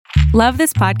Love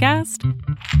this podcast?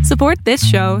 Support this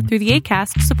show through the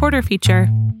Acast supporter feature.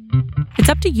 It's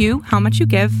up to you how much you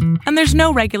give, and there's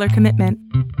no regular commitment.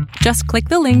 Just click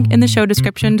the link in the show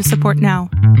description to support now.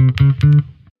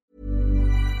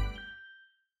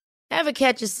 Ever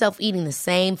catch yourself eating the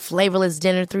same flavorless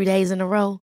dinner 3 days in a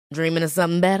row? Dreaming of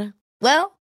something better?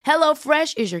 Well,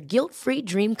 HelloFresh is your guilt-free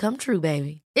dream come true,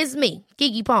 baby. It's me,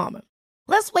 Keke Palmer.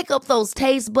 Let's wake up those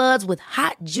taste buds with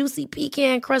hot, juicy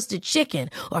pecan-crusted chicken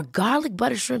or garlic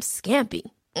butter shrimp scampi.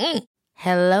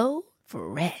 Hello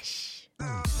Fresh.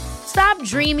 Stop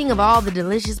dreaming of all the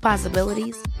delicious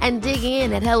possibilities and dig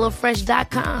in at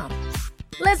HelloFresh.com.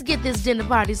 Let's get this dinner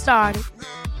party started.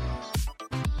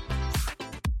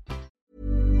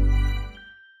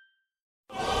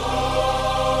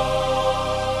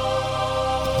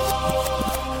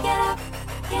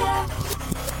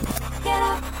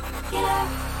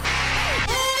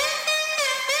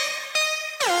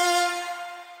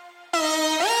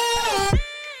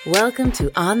 Welcome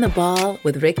to On the Ball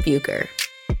with Rick Bucher.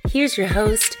 Here's your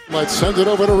host. Let's send it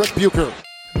over to Rick Bucher.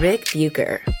 Rick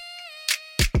Bucher.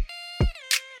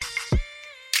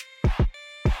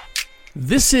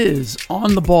 This is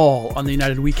On the Ball on the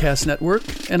United WeCast Network,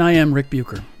 and I am Rick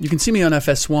Bucher. You can see me on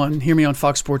FS1, hear me on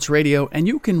Fox Sports Radio, and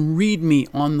you can read me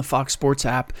on the Fox Sports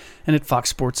app and at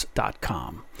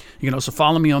foxsports.com. You can also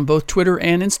follow me on both Twitter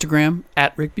and Instagram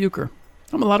at Rick Bucher.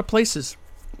 I'm a lot of places,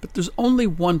 but there's only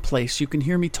one place you can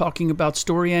hear me talking about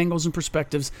story angles and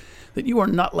perspectives that you are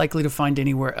not likely to find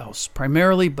anywhere else,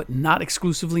 primarily but not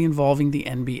exclusively involving the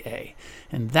NBA,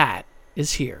 and that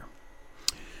is here.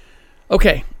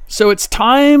 Okay, so it's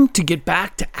time to get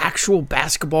back to actual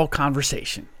basketball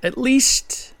conversation, at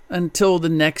least until the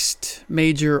next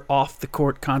major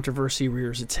off-the-court controversy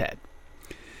rears its head.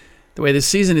 The way this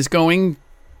season is going,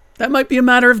 that might be a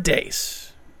matter of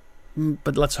days,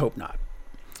 but let's hope not.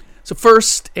 So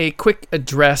first, a quick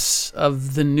address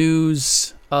of the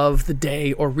news of the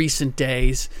day or recent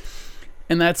days,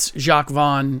 and that's Jacques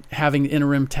Vaughn having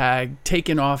interim tag,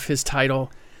 taken off his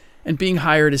title, and being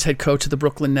hired as head coach of the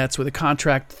Brooklyn Nets with a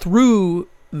contract through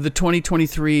the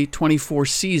 2023-24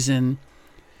 season,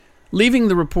 leaving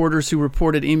the reporters who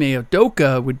reported Ime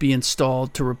Udoka would be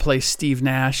installed to replace Steve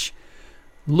Nash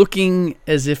looking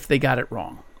as if they got it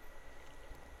wrong.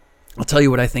 I'll tell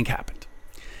you what I think happened.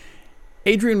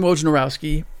 Adrian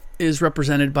Wojnarowski is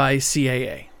represented by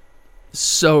CAA.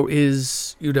 So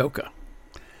is Udoka.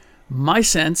 My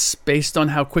sense, based on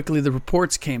how quickly the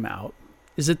reports came out,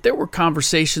 is that there were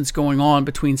conversations going on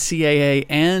between CAA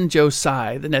and Joe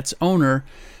Tsai, the Nets owner,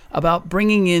 about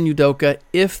bringing in Udoka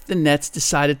if the Nets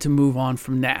decided to move on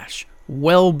from Nash,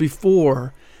 well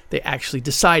before they actually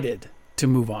decided to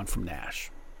move on from Nash.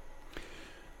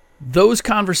 Those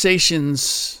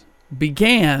conversations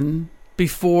began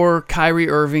before Kyrie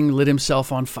Irving lit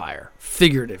himself on fire,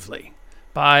 figuratively,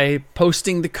 by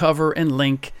posting the cover and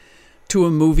link to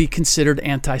a movie considered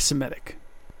anti-Semitic.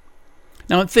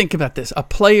 Now think about this. A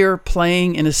player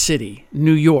playing in a city,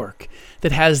 New York,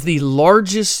 that has the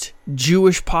largest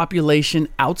Jewish population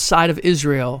outside of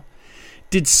Israel,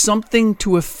 did something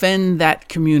to offend that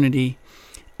community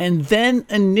and then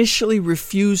initially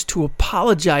refused to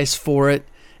apologize for it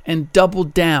and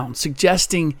doubled down,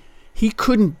 suggesting he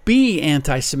couldn't be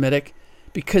anti-Semitic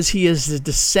because he is the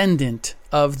descendant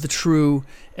of the true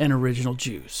and original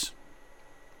Jews.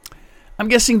 I'm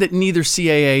guessing that neither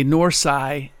CAA nor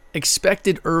Tsai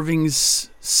expected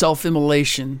Irving's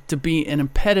self-immolation to be an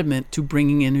impediment to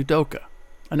bringing in Udoka.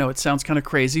 I know it sounds kind of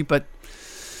crazy, but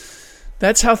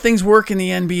that's how things work in the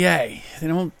NBA. They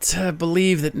don't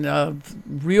believe that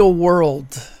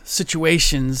real-world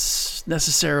situations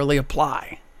necessarily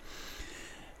apply.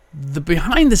 The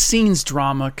behind-the-scenes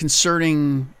drama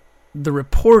concerning the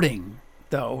reporting,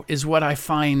 though, is what I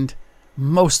find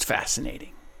most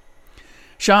fascinating.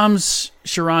 Shams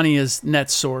Charania's net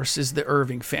source is the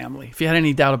Irving family. If you had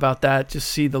any doubt about that, just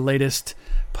see the latest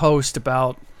post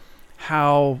about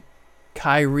how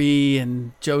Kyrie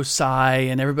and Joe Tsai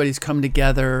and everybody's come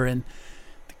together and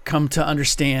come to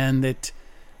understand that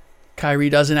Kyrie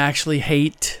doesn't actually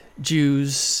hate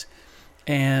Jews,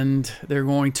 and they're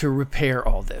going to repair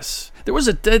all this.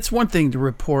 It's one thing to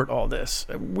report all this.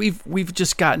 We've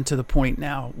just gotten to the point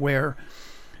now where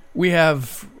we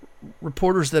have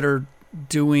reporters that are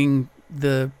doing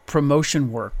the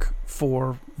promotion work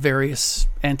for various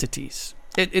entities.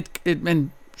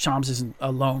 And Shams isn't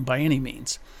alone by any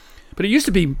means. But it used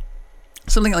to be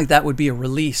something like that would be a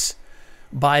release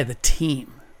by the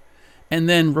team. And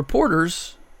then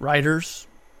reporters, writers,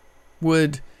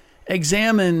 would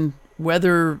examine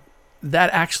whether that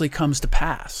actually comes to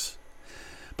pass.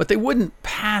 But they wouldn't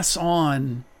pass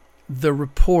on the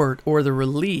report or the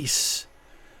release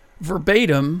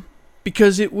verbatim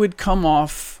because it would come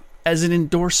off as an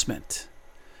endorsement.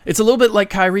 It's a little bit like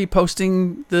Kyrie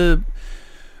posting the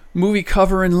movie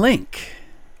cover and link.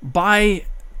 By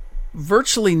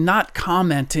virtually not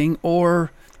commenting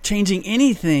or changing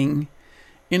anything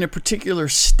in a particular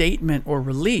statement or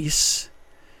release,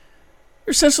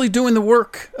 you're essentially doing the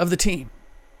work of the team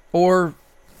or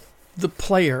the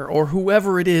player or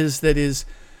whoever it is that is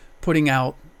putting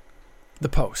out the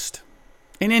post.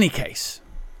 In any case,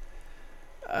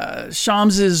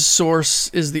 Shams' source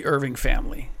is the Irving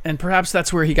family, and perhaps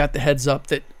that's where he got the heads up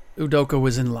that Udoka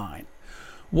was in line.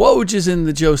 Woj is in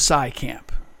the Joe Tsai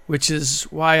camp, which is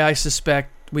why I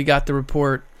suspect we got the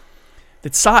report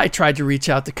that Tsai tried to reach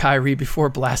out to Kyrie before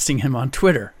blasting him on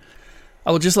Twitter.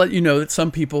 I will just let you know that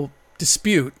some people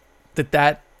dispute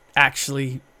that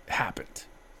actually happened.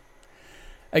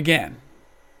 Again,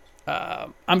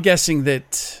 I'm guessing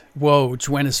that Woj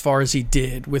went as far as he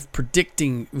did with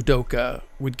predicting Udoka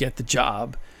would get the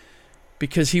job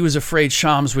because he was afraid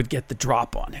Shams would get the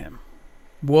drop on him.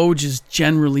 Woj is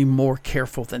generally more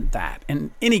careful than that.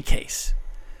 In any case,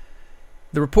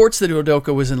 the reports that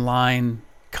Udoka was in line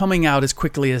coming out as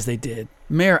quickly as they did,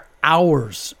 mere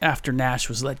hours after Nash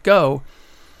was let go,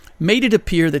 made it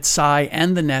appear that Tsai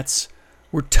and the Nets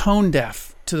were tone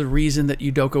deaf to the reason that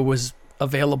Udoka was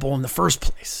available in the first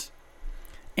place.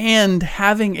 And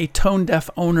having a tone-deaf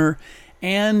owner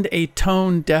and a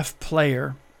tone-deaf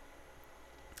player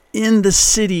in the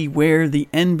city where the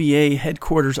NBA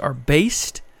headquarters are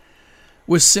based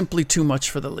was simply too much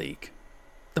for the league,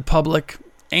 the public,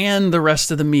 and the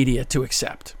rest of the media to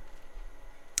accept.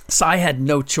 Tsai had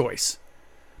no choice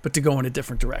but to go in a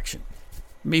different direction.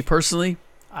 Me personally,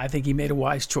 I think he made a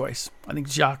wise choice. I think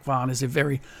Jacques Vaughn is a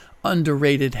very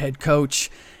underrated head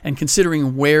coach, and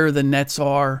considering where the Nets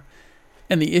are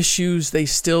and the issues they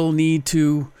still need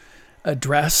to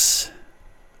address,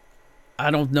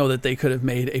 I don't know that they could have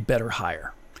made a better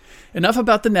hire. Enough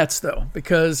about the Nets, though,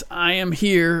 because I am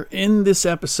here in this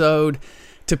episode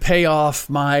to pay off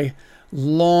my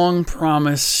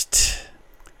long-promised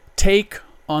take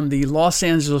on the Los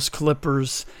Angeles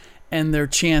Clippers and their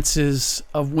chances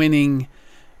of winning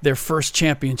their first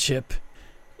championship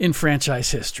in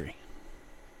franchise history.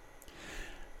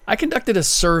 I conducted a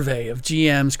survey of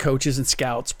GMs, coaches, and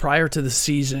scouts prior to the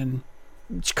season,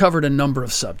 which covered a number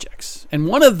of subjects. And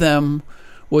one of them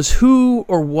was who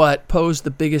or what posed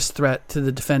the biggest threat to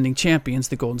the defending champions,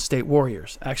 the Golden State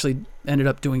Warriors. I actually ended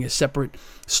up doing a separate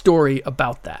story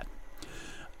about that.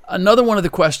 Another one of the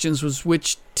questions was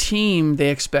which team they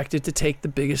expected to take the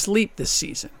biggest leap this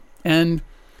season. And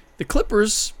the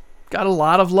Clippers got a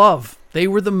lot of love. They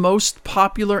were the most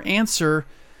popular answer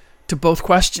to both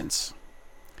questions.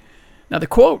 Now, the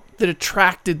quote that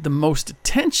attracted the most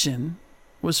attention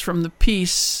was from the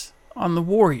piece on the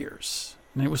Warriors.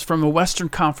 And it was from a Western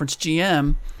Conference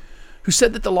GM who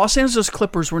said that the Los Angeles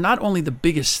Clippers were not only the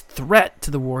biggest threat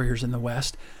to the Warriors in the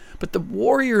West, but the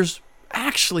Warriors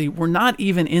actually were not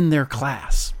even in their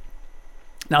class.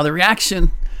 Now, the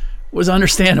reaction was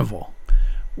understandable.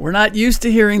 We're not used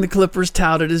to hearing the Clippers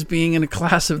touted as being in a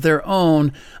class of their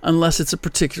own unless it's a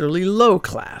particularly low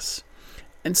class.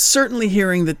 And certainly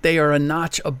hearing that they are a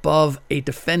notch above a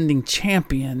defending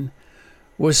champion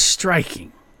was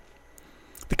striking.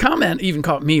 The comment even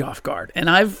caught me off guard, and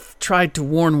I've tried to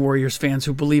warn Warriors fans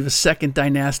who believe a second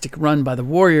dynastic run by the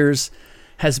Warriors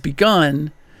has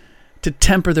begun to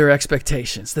temper their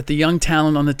expectations, that the young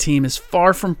talent on the team is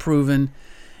far from proven.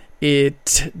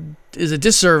 It is a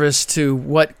disservice to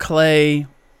what Clay,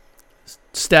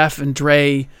 Steph, and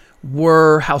Dre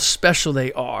were, how special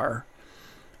they are,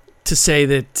 to say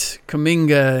that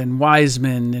Kuminga and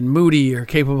Wiseman and Moody are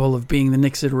capable of being the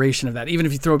Knicks iteration of that. Even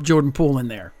if you throw up Jordan Poole in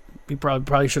there, we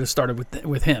probably should have started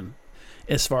with him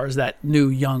as far as that new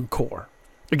young core.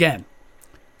 Again,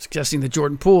 suggesting that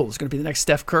Jordan Poole is going to be the next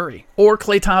Steph Curry or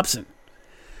Klay Thompson.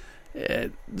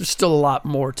 There's still a lot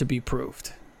more to be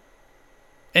proved.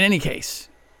 In any case,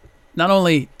 not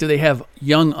only do they have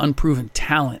young, unproven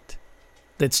talent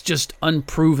that's just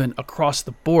unproven across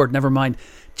the board, never mind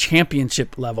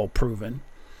championship level proven,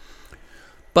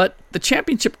 but the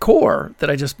championship core that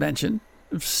I just mentioned,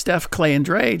 Steph, Clay, and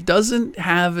Dre, doesn't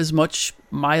have as much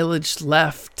mileage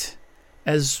left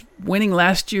as winning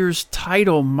last year's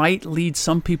title might lead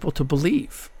some people to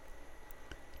believe.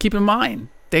 Keep in mind,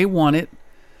 they won it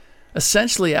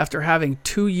essentially after having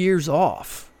 2 years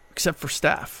off, except for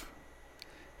Steph.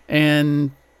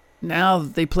 And now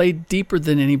they played deeper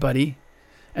than anybody,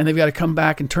 and they've got to come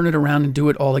back and turn it around and do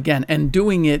it all again. And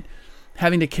doing it,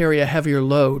 having to carry a heavier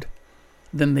load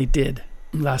than they did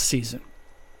last season.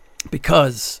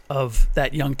 because of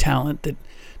that young talent that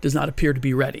does not appear to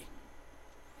be ready.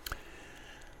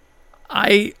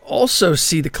 I also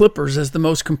see the Clippers as the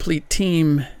most complete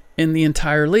team in the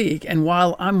entire league. And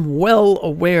while I'm well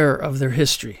aware of their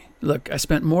history, look, I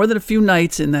spent more than a few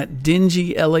nights in that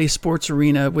dingy LA sports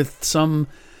arena with some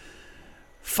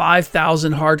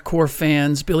 5,000 hardcore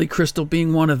fans, Billy Crystal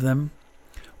being one of them,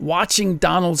 watching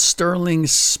Donald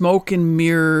Sterling's smoke and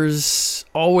mirrors,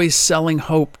 always selling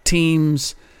hope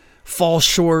teams fall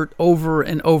short over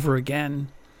and over again,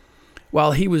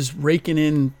 while he was raking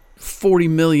in $40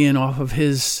 million off of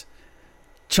his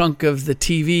chunk of the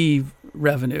TV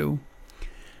revenue.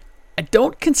 I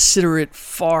don't consider it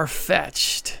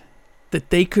far-fetched that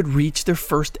they could reach their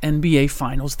first NBA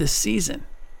Finals this season.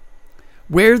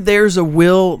 Where there's a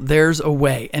will, there's a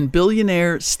way. And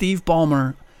billionaire Steve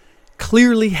Ballmer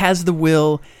clearly has the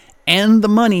will and the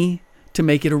money to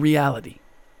make it a reality.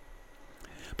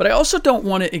 But I also don't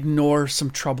want to ignore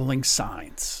some troubling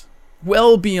signs.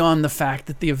 Well beyond the fact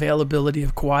that the availability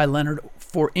of Kawhi Leonard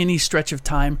for any stretch of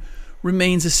time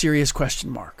remains a serious question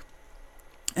mark.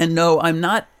 And no, I'm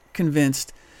not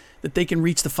convinced that they can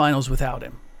reach the finals without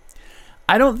him.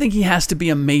 I don't think he has to be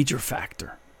a major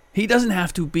factor. He doesn't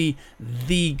have to be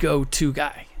the go-to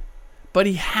guy, but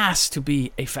he has to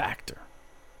be a factor.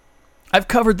 I've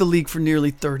covered the league for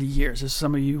nearly 30 years, as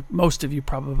most of you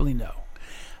probably know.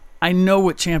 I know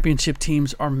what championship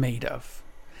teams are made of.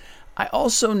 I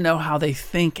also know how they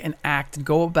think and act and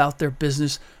go about their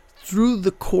business through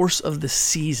the course of the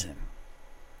season.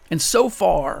 And so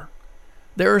far,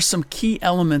 there are some key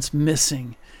elements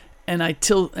missing, and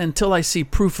until I see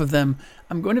proof of them,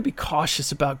 I'm going to be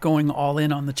cautious about going all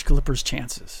in on the Clippers'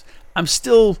 chances. I'm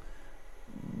still,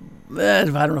 I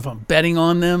don't know if I'm betting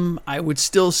on them. I would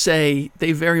still say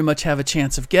they very much have a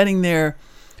chance of getting there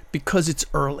because it's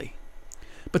early.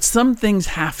 But some things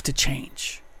have to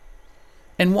change.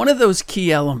 And one of those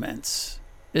key elements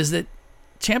is that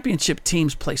championship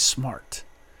teams play smart.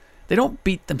 They don't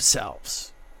beat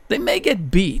themselves. They may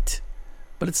get beat,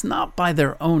 but it's not by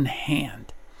their own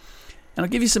hand. And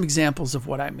I'll give you some examples of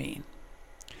what I mean.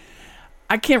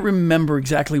 I can't remember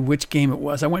exactly which game it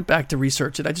was. I went back to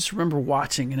research it. I just remember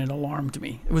watching and it alarmed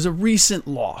me. It was a recent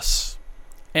loss.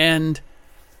 And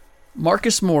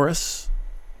Marcus Morris,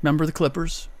 member of the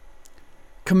Clippers,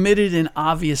 committed an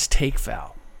obvious take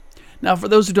foul. Now, for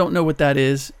those who don't know what that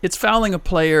is, it's fouling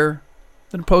an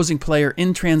opposing player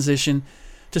in transition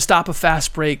to stop a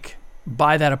fast break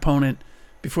by that opponent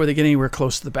before they get anywhere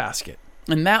close to the basket.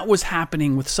 And that was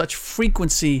happening with such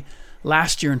frequency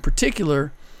last year in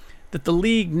particular that the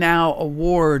league now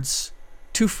awards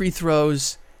 2 free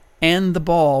throws and the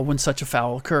ball when such a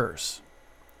foul occurs.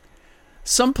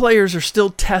 Some players are still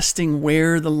testing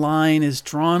where the line is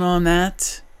drawn on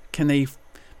that. Can they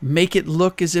make it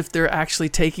look as if they're actually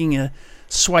taking a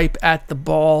swipe at the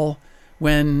ball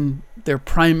when their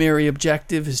primary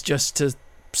objective is just to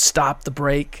stop the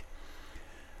break?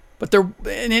 But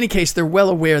in any case, they're well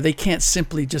aware they can't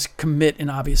simply just commit an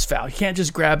obvious foul. You can't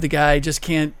just grab the guy, just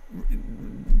can't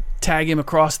tag him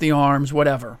across the arms,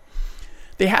 whatever.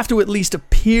 They have to at least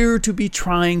appear to be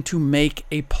trying to make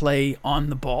a play on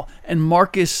the ball. And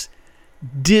Marcus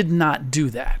did not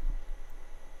do that.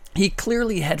 He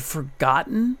clearly had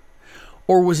forgotten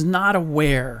or was not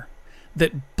aware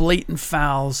that blatant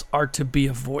fouls are to be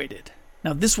avoided.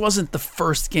 Now, this wasn't the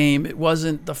first game. It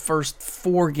wasn't the first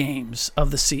 4 games of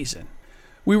the season.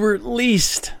 We were at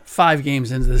least 5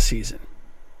 games into the season,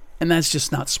 and that's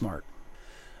just not smart.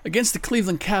 Against the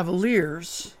Cleveland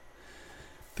Cavaliers,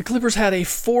 the Clippers had a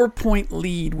 4-point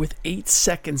lead with 8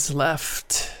 seconds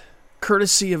left,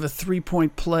 courtesy of a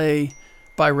 3-point play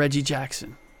by Reggie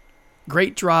Jackson.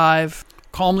 Great drive,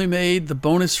 calmly made the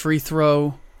bonus free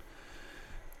throw.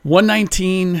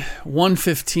 119,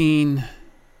 115,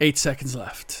 8 seconds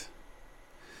left.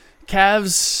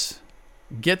 Cavs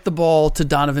get the ball to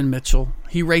Donovan Mitchell.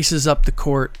 He races up the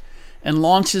court and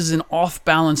launches an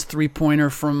off-balance three-pointer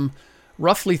from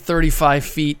roughly 35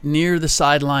 feet near the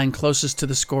sideline closest to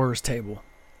the scorer's table.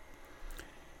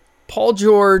 Paul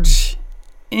George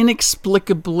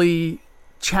inexplicably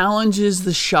challenges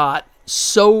the shot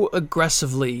so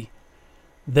aggressively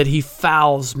that he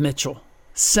fouls Mitchell,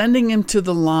 sending him to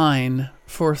the line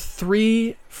for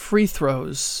 3 free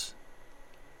throws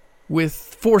with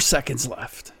 4 seconds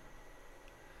left.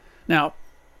 Now,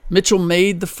 Mitchell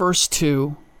made the first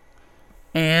 2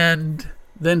 and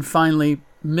then finally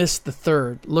missed the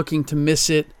third, looking to miss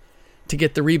it to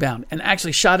get the rebound, and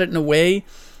actually shot it in a way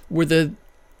where the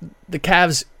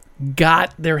Cavs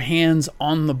got their hands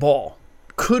on the ball.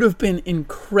 Could have been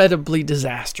incredibly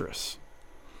disastrous.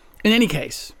 In any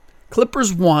case,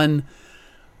 Clippers won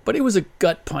but it was a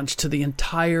gut punch to the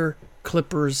entire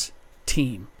Clippers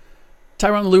team.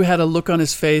 Tyronn Lue had a look on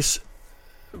his face,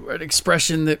 an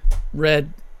expression that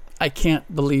read, "I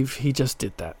can't believe he just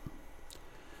did that."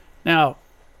 Now,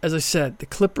 as I said, the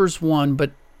Clippers won,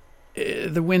 but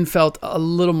the win felt a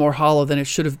little more hollow than it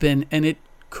should have been, and it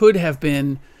could have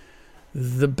been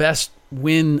the best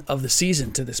win of the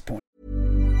season to this point.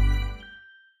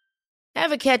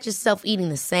 Ever catch yourself eating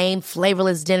the same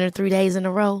flavorless dinner 3 days in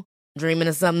a row? Dreaming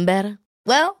of something better?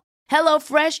 Well,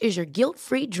 HelloFresh is your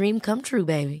guilt-free dream come true,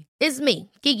 baby. It's me,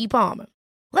 Keke Palmer.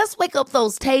 Let's wake up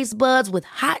those taste buds with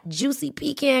hot, juicy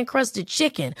pecan-crusted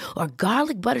chicken or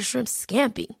garlic butter shrimp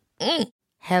scampi.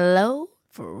 Hello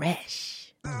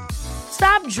Fresh.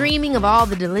 Stop dreaming of all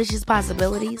the delicious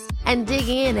possibilities and dig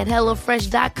in at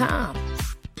HelloFresh.com.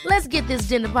 Let's get this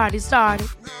dinner party started.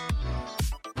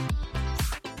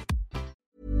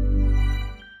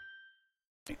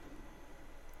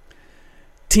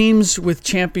 Teams with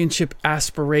championship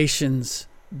aspirations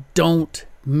don't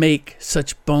make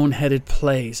such boneheaded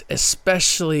plays,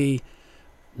 especially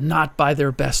not by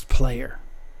their best player,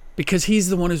 because he's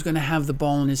the one who's going to have the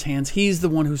ball in his hands. He's the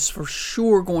one who's for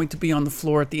sure going to be on the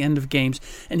floor at the end of games.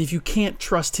 And if you can't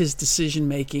trust his decision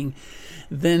making,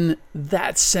 then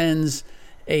that sends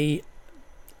a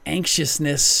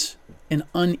anxiousness and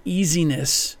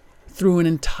uneasiness through an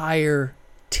entire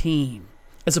team,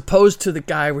 as opposed to the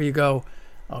guy where you go,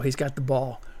 "Oh, he's got the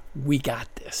ball. We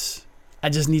got this. I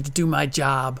just need to do my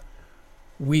job.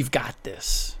 We've got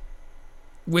this."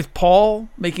 With Paul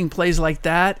making plays like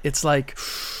that, it's like,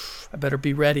 I better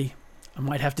be ready. I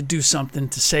might have to do something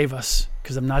to save us,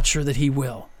 because I'm not sure that he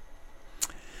will.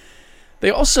 They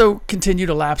also continue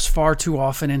to lapse far too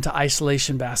often into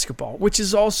isolation basketball, which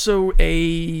is also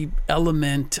an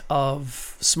element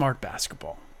of smart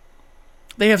basketball.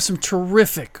 They have some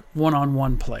terrific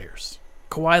one-on-one players.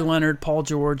 Kawhi Leonard, Paul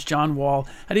George, John Wall.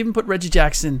 I'd even put Reggie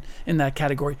Jackson in that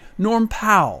category. Norm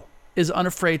Powell is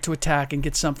unafraid to attack and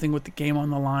get something with the game on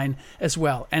the line as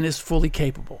well, and is fully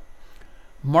capable.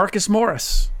 Marcus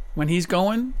Morris, when he's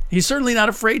going, he's certainly not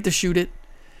afraid to shoot it.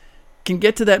 Can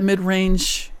get to that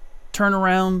mid-range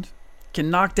turnaround, can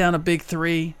knock down a big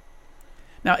three.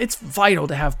 Now, it's vital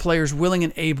to have players willing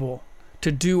and able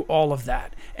to do all of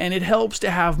that, and it helps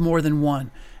to have more than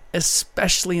one,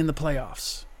 especially in the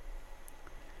playoffs.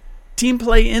 Team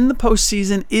play in the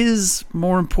postseason is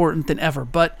more important than ever,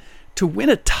 but to win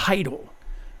a title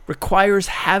requires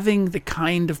having the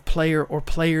kind of player or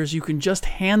players you can just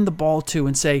hand the ball to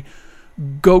and say,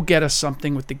 "Go get us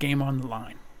something with the game on the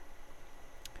line."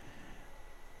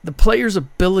 The player's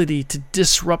ability to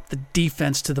disrupt the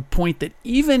defense to the point that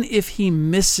even if he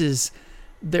misses,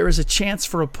 there is a chance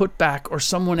for a putback or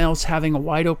someone else having a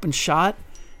wide open shot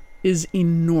is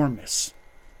enormous.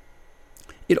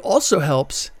 It also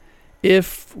helps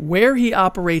if where he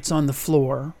operates on the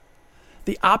floor,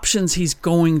 the options he's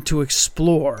going to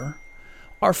explore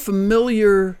are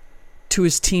familiar to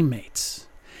his teammates,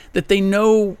 that they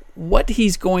know what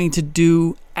he's going to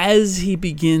do as he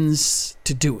begins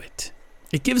to do it.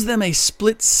 It gives them a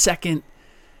split-second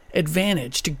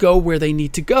advantage to go where they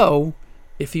need to go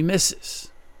if he misses.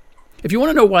 If you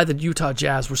want to know why the Utah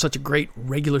Jazz were such a great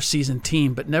regular season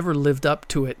team but never lived up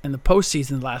to it in the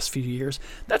postseason the last few years,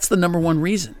 that's the number one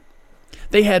reason.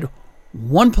 They had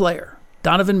one player,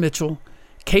 Donovan Mitchell,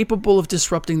 capable of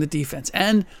disrupting the defense.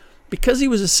 And because he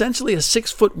was essentially a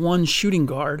 6'1" shooting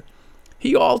guard,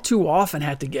 he all too often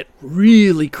had to get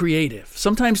really creative,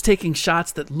 sometimes taking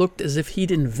shots that looked as if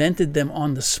he'd invented them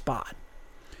on the spot,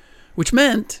 which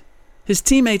meant his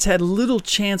teammates had little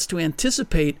chance to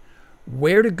anticipate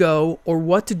where to go or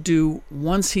what to do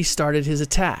once he started his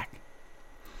attack.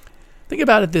 Think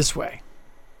about it this way.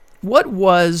 What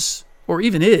was, or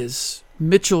even is,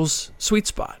 Mitchell's sweet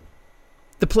spot?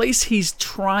 The place he's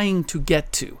trying to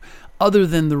get to, other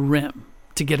than the rim,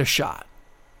 to get a shot.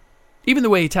 Even the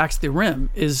way he attacks the rim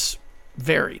is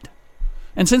varied.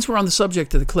 And since we're on the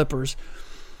subject of the Clippers,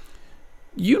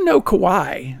 you know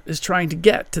Kawhi is trying to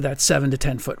get to that 7 to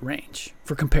 10 foot range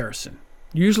for comparison,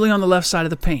 usually on the left side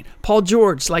of the paint. Paul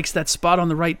George likes that spot on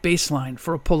the right baseline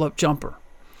for a pull-up jumper.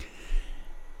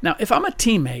 Now, if I'm a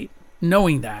teammate,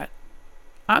 knowing that,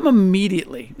 I'm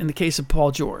immediately, in the case of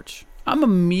Paul George, I'm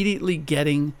immediately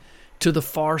getting to the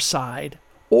far side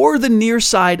or the near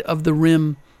side of the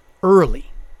rim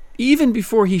early, even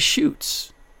before he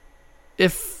shoots,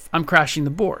 if I'm crashing the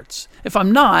boards. If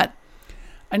I'm not,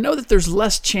 I know that there's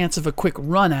less chance of a quick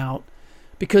run out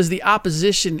because the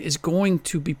opposition is going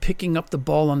to be picking up the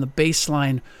ball on the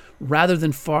baseline rather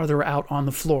than farther out on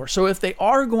the floor. So if they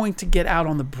are going to get out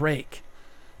on the break,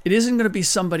 it isn't going to be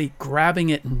somebody grabbing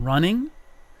it and running.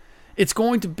 It's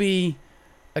going to be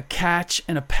a catch,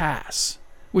 and a pass,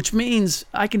 which means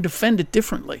I can defend it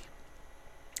differently.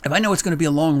 If I know it's going to be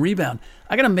a long rebound,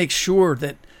 I got to make sure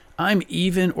that I'm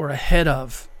even or ahead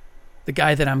of the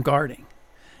guy that I'm guarding.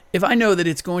 If I know that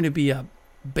it's going to be a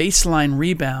baseline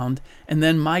rebound and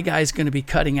then my guy's going to be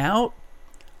cutting out,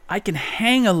 I can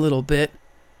hang a little bit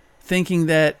thinking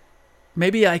that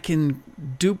maybe I can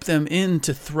dupe them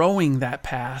into throwing that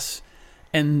pass,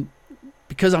 and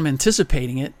because I'm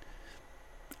anticipating it,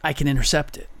 I can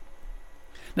intercept it.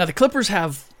 Now, the Clippers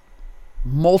have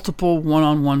multiple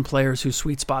one-on-one players whose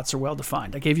sweet spots are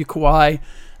well-defined. I gave you Kawhi.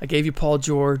 I gave you Paul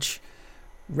George.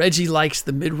 Reggie likes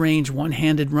the mid-range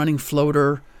one-handed running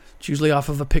floater. It's usually off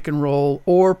of a pick and roll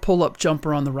or pull-up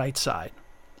jumper on the right side.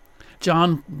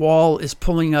 John Wall is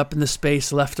pulling up in the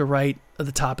space left or right at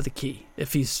the top of the key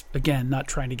if he's, again, not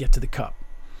trying to get to the cup.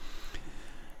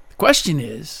 The question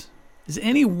is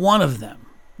any one of them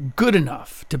good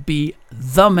enough to be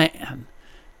the man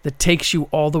that takes you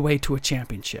all the way to a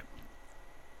championship?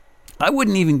 I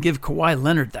wouldn't even give Kawhi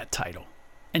Leonard that title,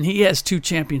 and he has 2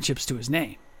 championships to his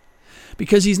name,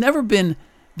 because he's never been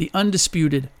the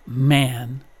undisputed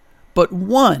man, but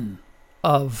one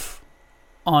of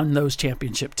on those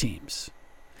championship teams.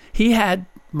 He had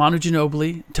Manu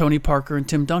Ginobili, Tony Parker, and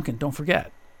Tim Duncan, don't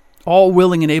forget, all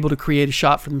willing and able to create a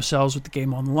shot for themselves with the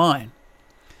game on the line.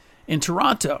 In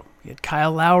Toronto, he had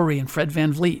Kyle Lowry and Fred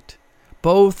VanVleet,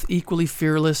 both equally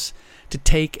fearless to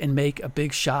take and make a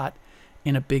big shot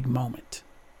in a big moment.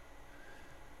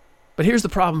 But here's the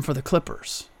problem for the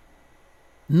Clippers.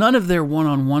 None of their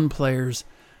one-on-one players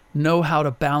know how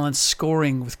to balance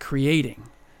scoring with creating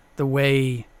the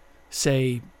way,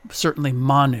 say, certainly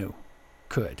Manu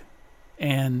could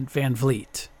and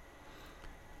VanVleet.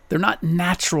 They're not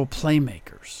natural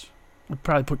playmakers. I'd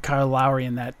probably put Kyle Lowry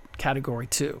in that category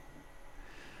too.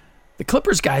 The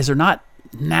Clippers guys are not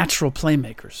natural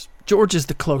playmakers. George is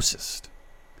the closest.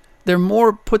 They're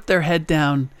more put their head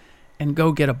down and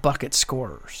go get a bucket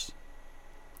scorers,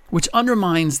 which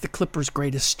undermines the Clippers'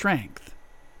 greatest strength.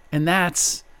 And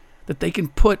that's that they can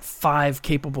put 5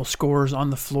 capable scorers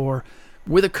on the floor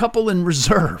with a couple in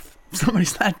reserve. If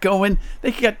somebody's not going,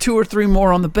 they can get 2 or 3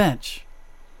 more on the bench.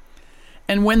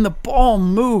 And when the ball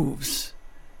moves,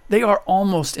 they are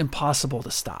almost impossible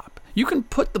to stop. You can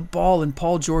put the ball in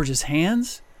Paul George's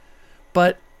hands,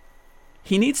 but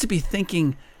he needs to be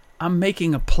thinking, I'm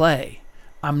making a play.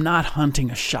 I'm not hunting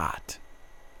a shot,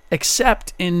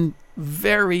 except in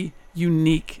very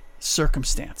unique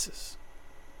circumstances.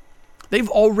 They've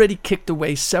already kicked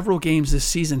away several games this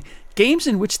season, games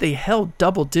in which they held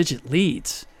double-digit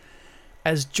leads,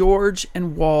 as George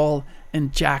and Wall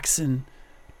and Jackson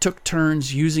took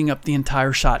turns using up the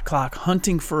entire shot clock,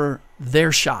 hunting for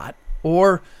their shot,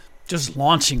 or just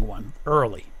launching one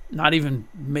early, not even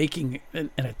making an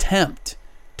attempt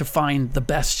to find the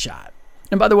best shot.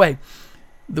 And by the way,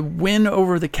 the win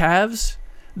over the Cavs,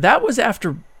 that was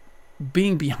after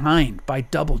being behind by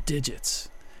double digits,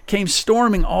 came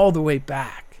storming all the way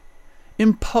back,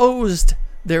 imposed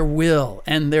their will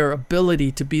and their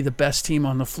ability to be the best team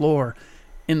on the floor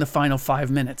in the final 5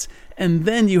 minutes. And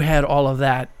then you had all of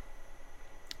that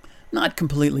not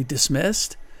completely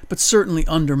dismissed, but certainly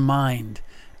undermined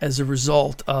as a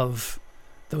result of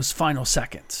those final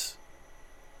seconds.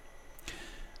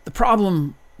 The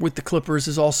problem with the Clippers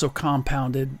is also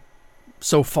compounded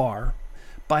so far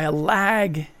by a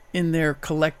lag in their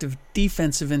collective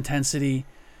defensive intensity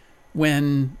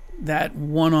when that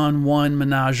one-on-one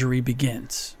menagerie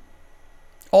begins.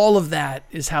 All of that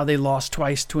is how they lost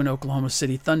twice to an Oklahoma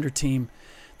City Thunder team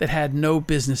that had no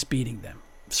business beating them,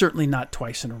 certainly not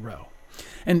twice in a row.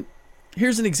 And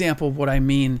here's an example of what I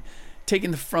mean,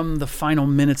 taken from the final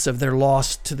minutes of their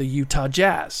loss to the Utah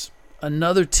Jazz,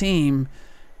 another team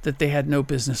that they had no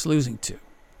business losing to.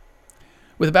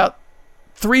 With about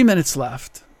 3 minutes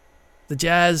left, the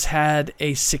Jazz had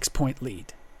a 6-point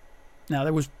lead. Now,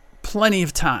 there was plenty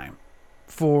of time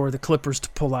for the Clippers to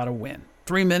pull out a win.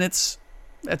 3 minutes,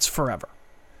 that's forever.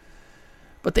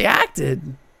 But they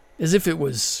acted as if it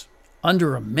was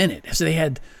under a minute. So they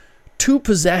had 2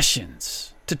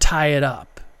 possessions to tie it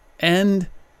up. And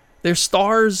their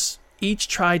stars each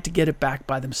tried to get it back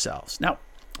by themselves. Now,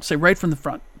 I'll say right from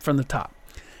the top,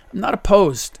 I'm not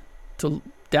opposed to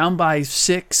down by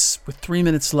 6 with 3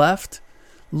 minutes left,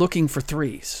 looking for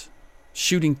threes,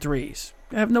 shooting threes.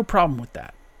 I have no problem with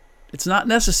that. It's not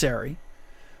necessary,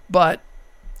 but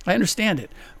I understand it.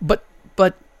 But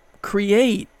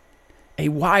create a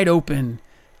wide open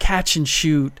catch and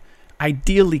shoot,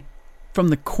 ideally from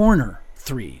the corner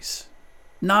threes,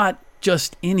 not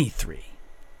just any three.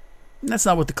 And that's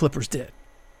not what the Clippers did.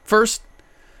 First,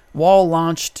 Wall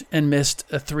launched and missed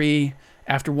a 3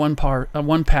 after one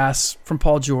pass from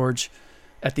Paul George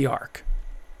at the arc.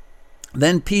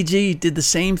 Then PG did the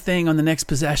same thing on the next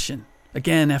possession,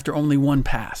 again after only one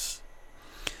pass.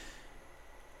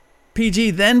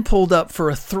 PG then pulled up for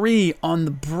a 3 on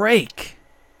the break,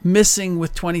 missing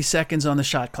with 20 seconds on the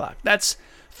shot clock. That's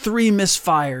 3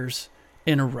 misfires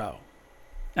in a row.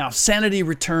 Now, sanity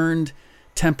returned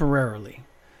temporarily.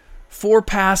 4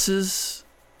 passes,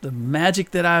 the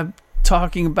magic that I'm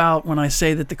talking about when I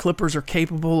say that the Clippers are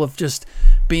capable of just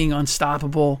being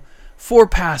unstoppable. 4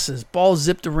 passes, ball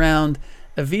zipped around.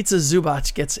 Ivica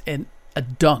Zubac gets a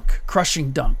dunk,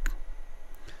 crushing dunk.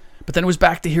 But then it was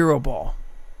back to hero ball.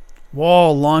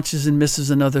 Wall launches and misses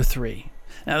another 3.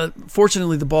 Now,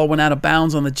 fortunately, the ball went out of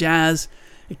bounds on the Jazz.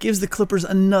 It gives the Clippers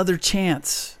another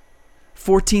chance.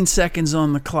 14 seconds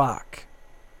on the clock.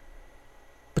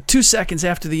 But 2 seconds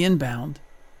after the inbound,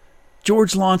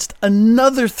 George launched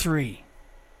another 3.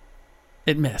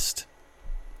 It missed.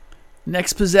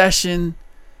 Next possession,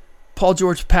 Paul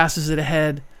George passes it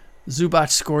ahead. Zubac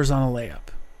scores on a layup.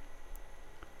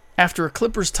 After a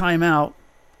Clippers timeout,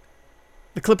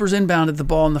 the Clippers inbounded the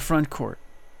ball in the front court.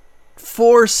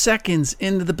 4 seconds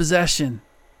into the possession,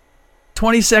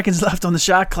 20 seconds left on the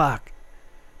shot clock,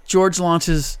 George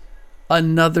launches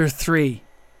another 3,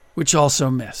 which also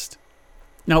missed.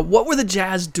 Now, what were the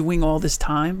Jazz doing all this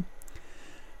time?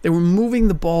 They were moving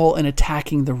the ball and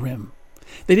attacking the rim.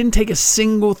 They didn't take a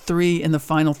single 3 in the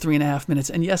final 3.5 minutes.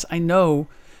 And yes, I know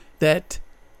that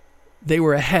they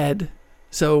were ahead,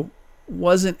 so it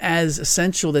wasn't as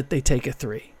essential that they take a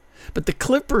 3. But the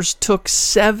Clippers took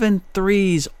 7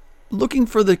 threes, looking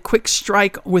for the quick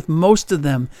strike with most of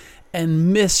them,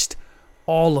 and missed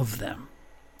all of them.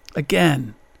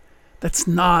 Again, that's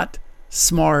not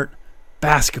smart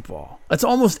basketball. That's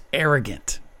almost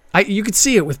arrogant. You could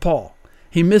see it with Paul.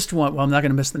 He missed one. Well, I'm not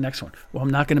going to miss the next one. Well, I'm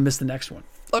not going to miss the next one.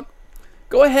 Look,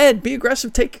 go ahead, be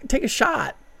aggressive, take a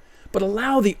shot. But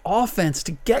allow the offense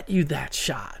to get you that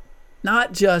shot.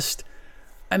 Not just,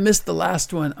 I missed the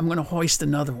last one, I'm going to hoist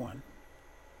another one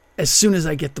as soon as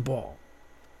I get the ball.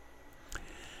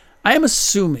 I am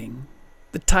assuming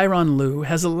that Tyronn Lue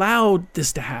has allowed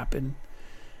this to happen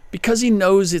because he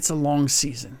knows it's a long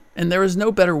season, and there is no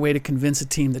better way to convince a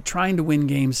team that trying to win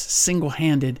games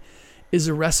single-handed is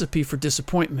a recipe for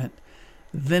disappointment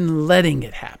than letting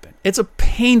it happen. It's a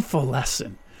painful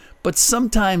lesson, but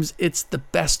sometimes it's the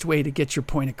best way to get your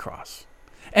point across.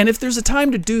 And if there's a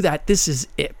time to do that, this is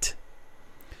it.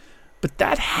 But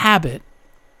that habit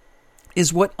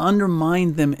is what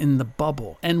undermined them in the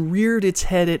bubble and reared its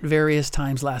head at various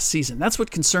times last season. That's what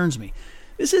concerns me.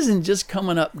 This isn't just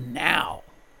coming up now.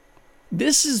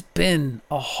 This has been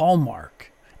a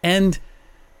hallmark. And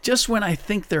just when I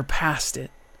think they're past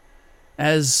it,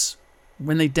 as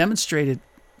when they demonstrated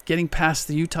getting past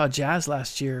the Utah Jazz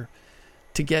last year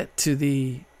to get to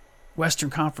the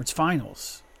Western Conference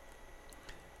Finals.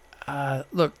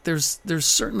 Look, there's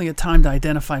certainly a time to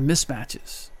identify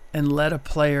mismatches and let a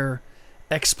player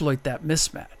exploit that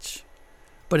mismatch.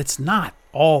 But it's not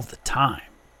all the time.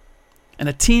 And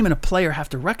a team and a player have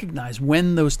to recognize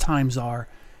when those times are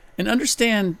and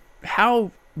understand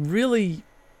how really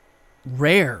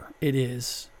rare it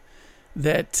is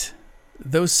that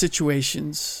those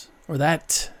situations or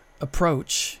that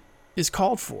approach is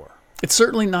called for. It's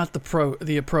certainly not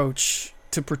the approach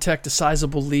to protect a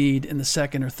sizable lead in the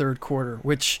second or third quarter,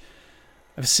 which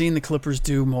I've seen the Clippers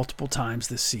do multiple times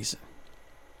this season.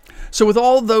 So with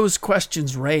all those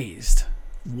questions raised,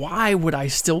 why would I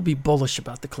still be bullish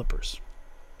about the Clippers?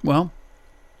 Well,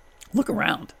 look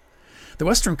around. The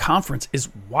Western Conference is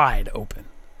wide open.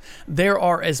 There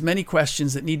are as many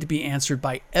questions that need to be answered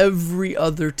by every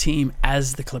other team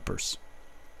as the Clippers.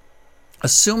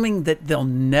 Assuming that they'll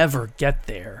never get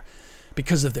there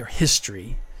because of their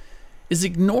history is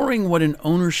ignoring what an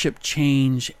ownership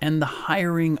change and the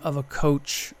hiring of a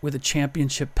coach with a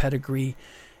championship pedigree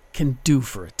can do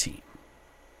for a team.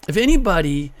 If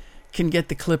anybody can get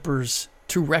the Clippers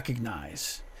to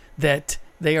recognize that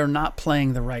they are not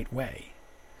playing the right way,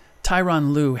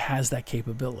 Tyronn Lue has that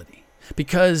capability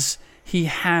because he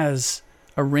has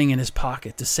a ring in his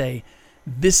pocket to say,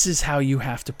 this is how you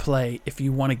have to play if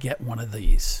you want to get one of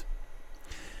these.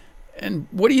 And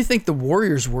what do you think the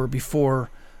Warriors were before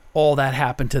all that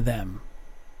happened to them?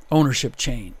 Ownership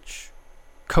change,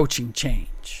 coaching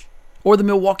change, or the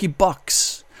Milwaukee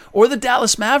Bucks, or the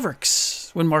Dallas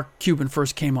Mavericks when Mark Cuban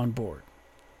first came on board.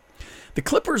 The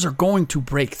Clippers are going to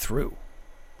break through.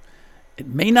 It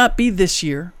may not be this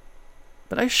year,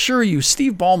 but I assure you,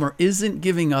 Steve Ballmer isn't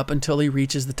giving up until he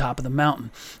reaches the top of the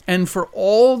mountain. And for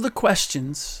all the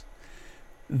questions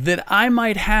that I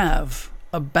might have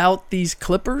about these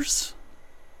Clippers,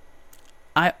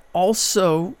 I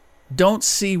also don't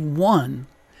see one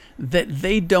that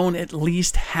they don't at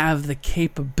least have the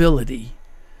capability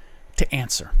to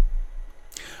answer.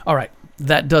 All right,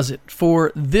 that does it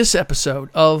for this episode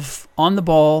of On the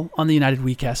Ball on the United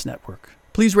WeCast Network.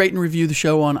 Please rate and review the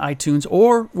show on iTunes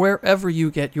or wherever you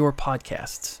get your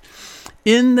podcasts.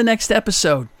 In the next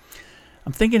episode,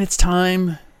 I'm thinking it's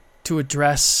time to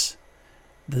address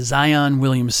the Zion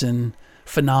Williamson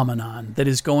phenomenon that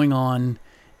is going on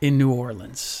in New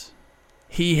Orleans.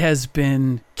 He has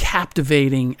been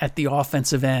captivating at the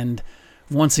offensive end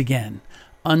once again,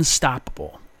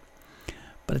 unstoppable.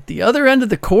 But at the other end of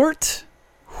the court,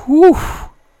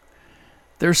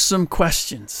 there's some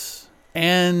questions.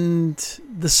 And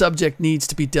the subject needs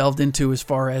to be delved into as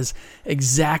far as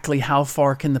exactly how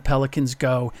far can the Pelicans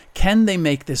go? Can they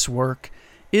make this work?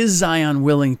 Is Zion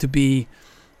willing to be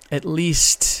at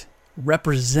least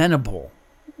representable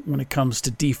when it comes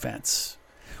to defense?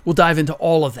 We'll dive into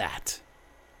all of that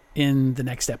in the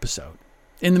next episode.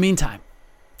 In the meantime,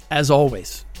 as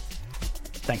always,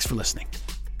 thanks for listening.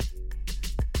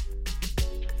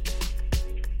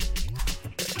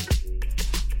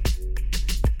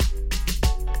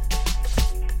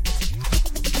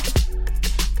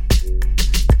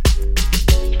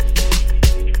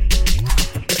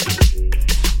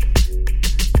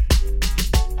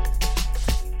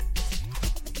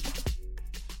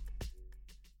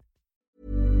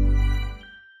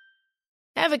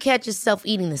 Ever catch yourself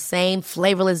eating the same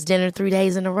flavorless dinner 3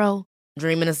 days in a row?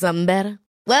 Dreaming of something better?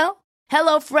 Well,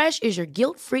 HelloFresh is your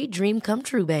guilt-free dream come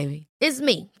true, baby. It's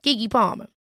me, Keke Palmer.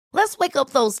 Let's wake up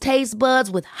those taste buds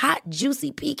with hot,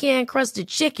 juicy pecan-crusted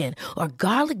chicken or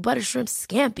garlic butter shrimp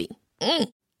scampi.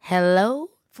 Hello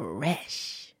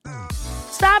Fresh.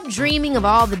 Stop dreaming of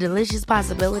all the delicious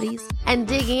possibilities and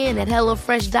dig in at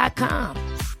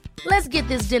HelloFresh.com. Let's get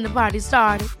this dinner party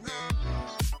started.